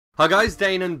Hi guys,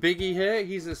 Dane and Biggie here.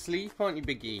 He's asleep, aren't you,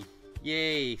 Biggie?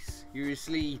 Yes, you're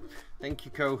asleep. Thank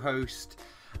you, co-host.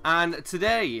 And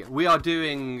today we are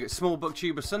doing Small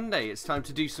BookTuber Sunday. It's time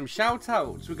to do some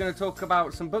shout-outs. We're going to talk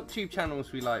about some BookTube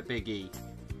channels we like, Biggie.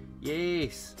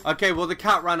 Yes. Okay, well the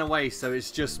cat ran away, so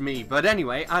it's just me. But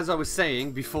anyway, as I was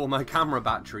saying before my camera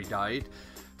battery died,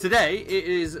 today it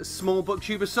is Small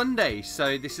BookTuber Sunday.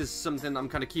 So this is something I'm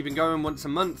kind of keeping going once a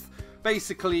month.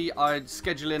 Basically, I'd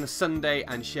schedule in a Sunday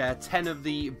and share 10 of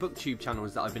the BookTube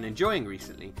channels that I've been enjoying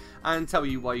recently and tell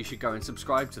you why you should go and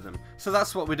subscribe to them. So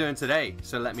that's what we're doing today,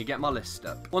 so let me get my list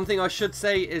up. One thing I should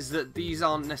say is that these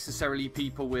aren't necessarily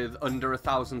people with under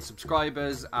 1,000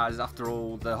 subscribers, as after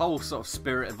all, the whole sort of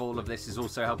spirit of all of this is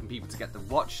also helping people to get the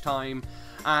watch time.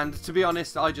 And to be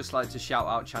honest, I just like to shout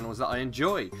out channels that I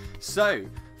enjoy. So,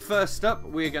 first up,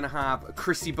 we're going to have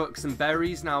Chrissy Books and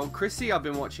Berries. Now, Chrissy I've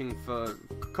been watching for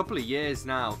a couple of years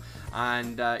now,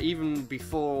 and even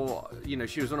before, you know,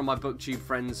 she was one of my BookTube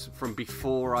friends from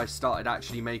before I started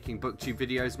actually making BookTube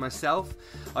videos myself.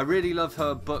 I really love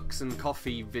her books and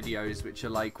coffee videos, which are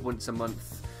like once a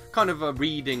month, kind of a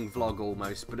reading vlog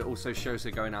almost, but it also shows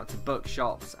her going out to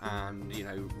bookshops and, you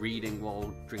know, reading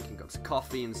while drinking cups of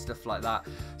coffee and stuff like that.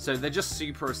 So they're just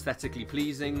super aesthetically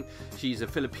pleasing. She's a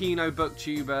Filipino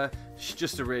booktuber. She's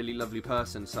just a really lovely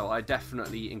person, so I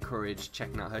definitely encourage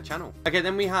checking out her channel. Okay,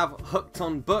 then we have Hooked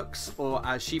on Books, or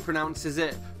as she pronounces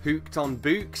it, Hooked on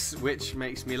Books, which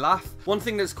makes me laugh. One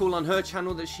thing that's cool on her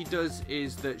channel that she does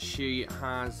is that she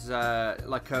has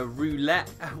like a roulette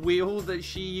wheel that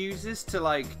she uses to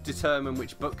like determine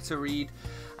which book to read,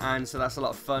 and so that's a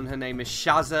lot of fun. Her name is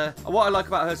Shazza. What I like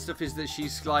about her stuff is that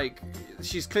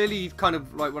she's clearly kind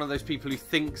of like one of those people who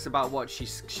thinks about what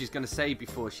she's going to say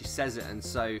before she says it, and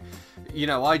so, you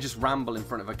know, I just ramble in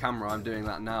front of a camera. I'm doing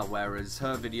that now, whereas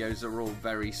her videos are all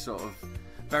very sort of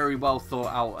very well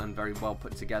thought out and very well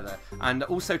put together. And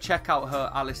also check out her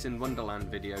Alice in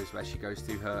Wonderland videos where she goes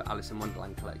through her Alice in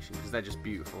Wonderland collection, because they're just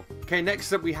beautiful. Okay,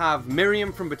 next up we have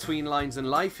Miriam from Between Lines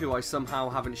and Life, who I somehow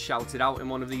haven't shouted out in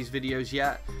one of these videos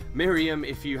yet. Miriam,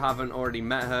 if you haven't already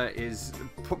met her, is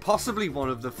possibly one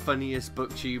of the funniest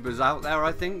booktubers out there,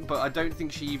 I think, but I don't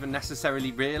think she even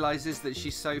necessarily realizes that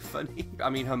she's so funny. I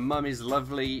mean, her mum is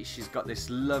lovely. She's got this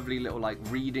lovely little like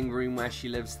reading room where she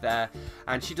lives there,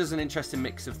 and she does an interesting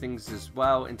mix of things as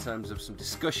well in terms of some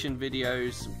discussion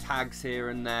videos, some tags here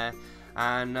and there,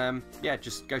 and yeah,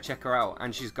 just go check her out.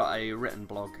 And she's got a written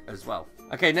blog as well.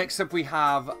 Okay, next up we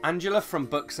have Angela from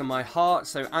Books and My Heart.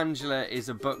 So Angela is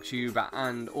a booktuber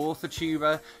and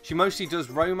author-tuber. She mostly does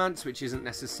romance, which isn't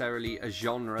necessarily a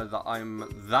genre that I'm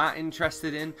that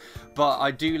interested in, but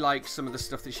I do like some of the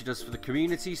stuff that she does for the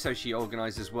community. So she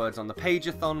organises Words on the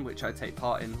Page-a-thon, which I take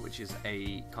part in, which is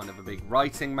a kind of a big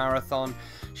writing marathon.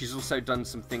 She's also done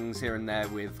some things here and there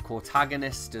with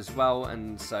Cortagonist as well,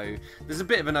 and so there's a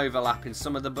bit of an overlap in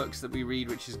some of the books that we read,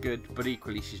 which is good, but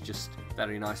equally she's just a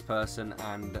very nice person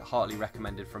and heartily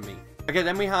recommended from me. Okay,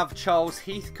 then we have Charles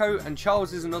Heathcote, and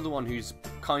Charles is another one who's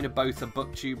kind of both a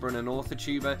booktuber and an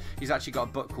author-tuber. He's actually got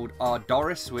a book called Our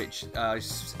Doris, which I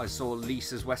saw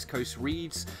Lisa's West Coast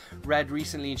Reads read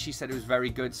recently, and she said it was very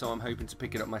good, so I'm hoping to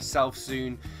pick it up myself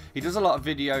soon. He does a lot of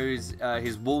videos,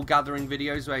 his wool gathering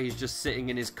videos, where he's just sitting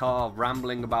in his car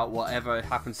rambling about whatever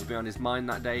happens to be on his mind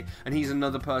that day, and he's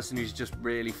another person who's just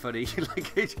really funny.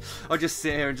 Like, I just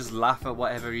sit here and just laugh at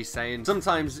whatever he's saying.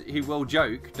 Sometimes he will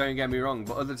joke, don't get me wrong,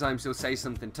 but other times he'll say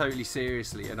something totally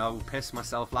seriously and I will piss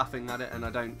myself laughing at it, and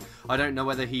I don't know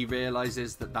whether he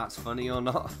realizes that that's funny or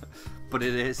not, but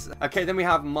it is. Okay, then we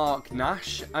have Mark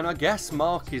Nash, and I guess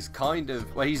Mark is kind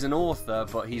of, well, he's an author,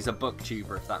 but he's a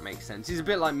booktuber, if that makes sense. He's a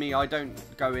bit like me. I don't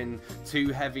go in too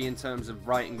heavy in terms of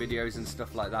writing videos and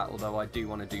stuff like that, although I do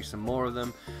want to do some more of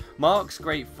them. Mark's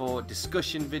great for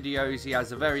discussion videos. He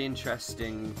has a very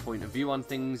interesting point of view on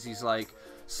things. He's like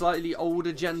slightly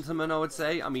older gentleman, I would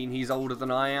say. I mean, he's older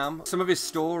than I am. Some of his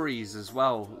stories as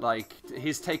well, like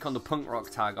his take on the punk rock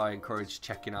tag, I encourage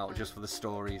checking out just for the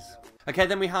stories. Okay,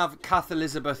 then we have Kath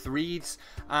Elizabeth Reads,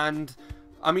 and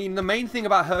I mean, the main thing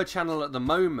about her channel at the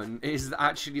moment is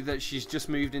actually that she's just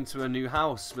moved into a new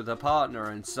house with her partner,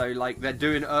 and so like they're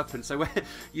doing it up, and so where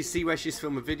you see where she's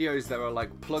filming videos, there are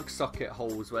like plug socket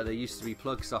holes where there used to be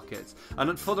plug sockets.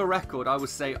 And for the record, I would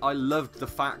say I loved the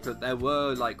fact that there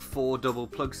were like 4 double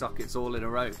plug sockets all in a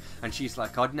row, and she's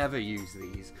like, I'd never use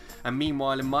these. And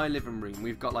meanwhile in my living room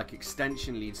we've got like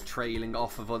extension leads trailing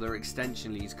off of other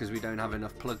extension leads because we don't have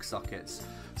enough plug sockets.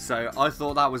 So I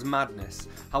thought that was madness.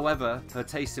 However, her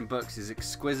taste in books is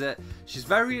exquisite. She's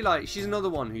very like, she's another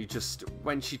one who just,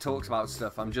 when she talks about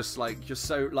stuff, I'm just like, just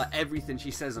so, like everything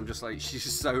she says, I'm just like, she's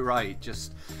just so right.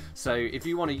 Just, so if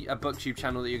you want a BookTube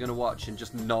channel that you're going to watch and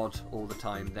just nod all the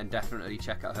time, then definitely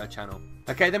check out her channel.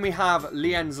 Okay, then we have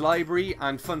Lien's Library,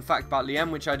 and fun fact about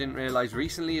Lien, which I didn't realise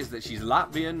recently, is that she's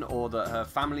Latvian, or that her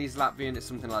family's Latvian. It's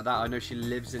something like that. I know she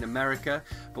lives in America,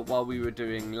 but while we were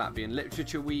doing Latvian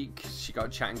Literature Week, she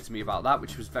got chatting to me about that,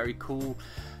 which was very cool.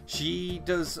 She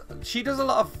does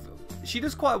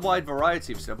quite a wide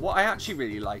variety of stuff. What I actually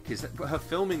really like is her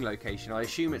filming location. I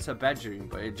assume it's her bedroom,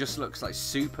 but it just looks like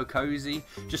super cozy.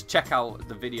 Just check out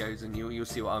the videos and you'll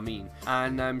see what I mean.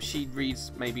 And she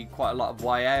reads maybe quite a lot of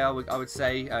YA, I would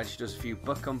say. She does a few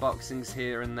book unboxings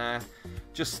here and there.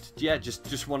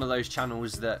 Just one of those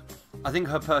channels that I think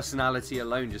her personality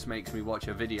alone just makes me watch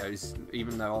her videos,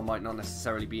 even though I might not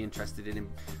necessarily be interested in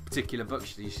particular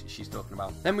books she's talking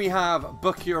about. Then we have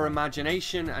Book Your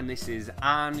Imagination, and this is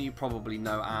Anne. You probably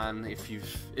know Anne if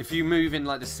you move in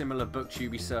like the similar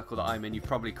BookTubey circle that I'm in. You've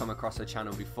probably come across her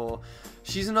channel before.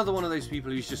 She's another one of those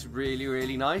people who's just really,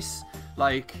 really nice.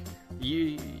 Like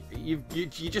you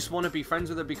just want to be friends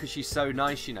with her because she's so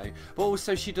nice, you know. But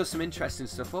also she does some interesting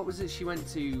stuff. What was it she went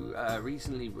to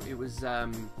recently? It was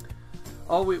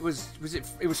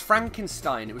it was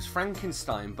Frankenstein. It was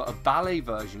Frankenstein, but a ballet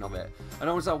version of it. And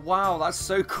I was like, wow, that's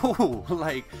so cool.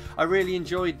 Like, I really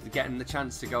enjoyed getting the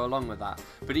chance to go along with that.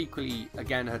 But equally,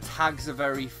 again, her tags are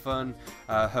very fun.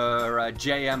 Her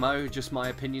JMO, just my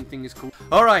opinion thing, is cool.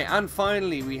 Alright, and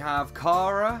finally we have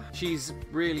Cara. She's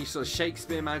really sort of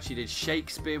Shakespeare mad. She did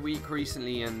Shakespeare Week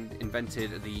recently and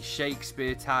invented the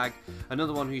Shakespeare tag.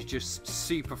 Another one who's just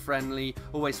super friendly,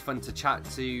 always fun to chat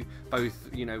to, both,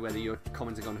 you know, whether you're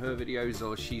commenting on her videos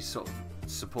or she's sort of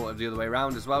supportive the other way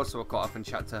around as well, so I quite often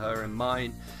chat to her in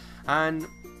mine. And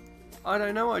I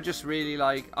don't know, I just really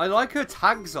like her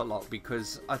tags a lot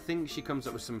because I think she comes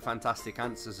up with some fantastic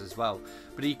answers as well.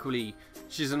 But equally,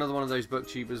 she's another one of those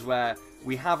booktubers where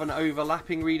we have an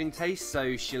overlapping reading taste,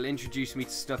 so she'll introduce me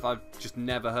to stuff I've just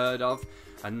never heard of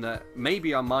and that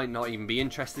maybe I might not even be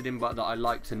interested in, but that I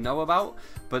like to know about.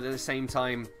 But at the same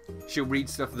time, she'll read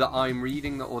stuff that I'm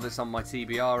reading or that's on my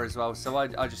TBR as well. So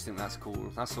I just think that's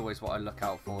cool. That's always what I look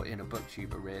out for in a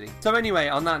booktuber, really. So anyway,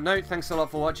 on that note, thanks a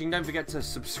lot for watching. Don't forget to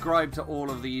subscribe to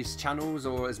all of these channels,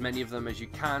 or as many of them as you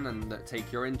can, and that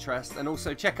take your interest. And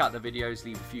also check out the videos,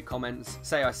 leave a few comments,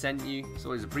 say I sent you. It's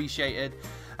always appreciated.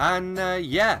 And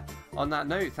yeah, on that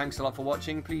note, thanks a lot for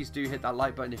watching. Please do hit that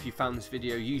like button if you found this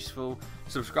video useful.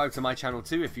 Subscribe to my channel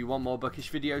too if you want more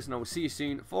bookish videos, and I will see you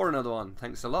soon for another one.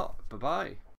 Thanks a lot. Bye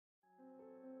bye.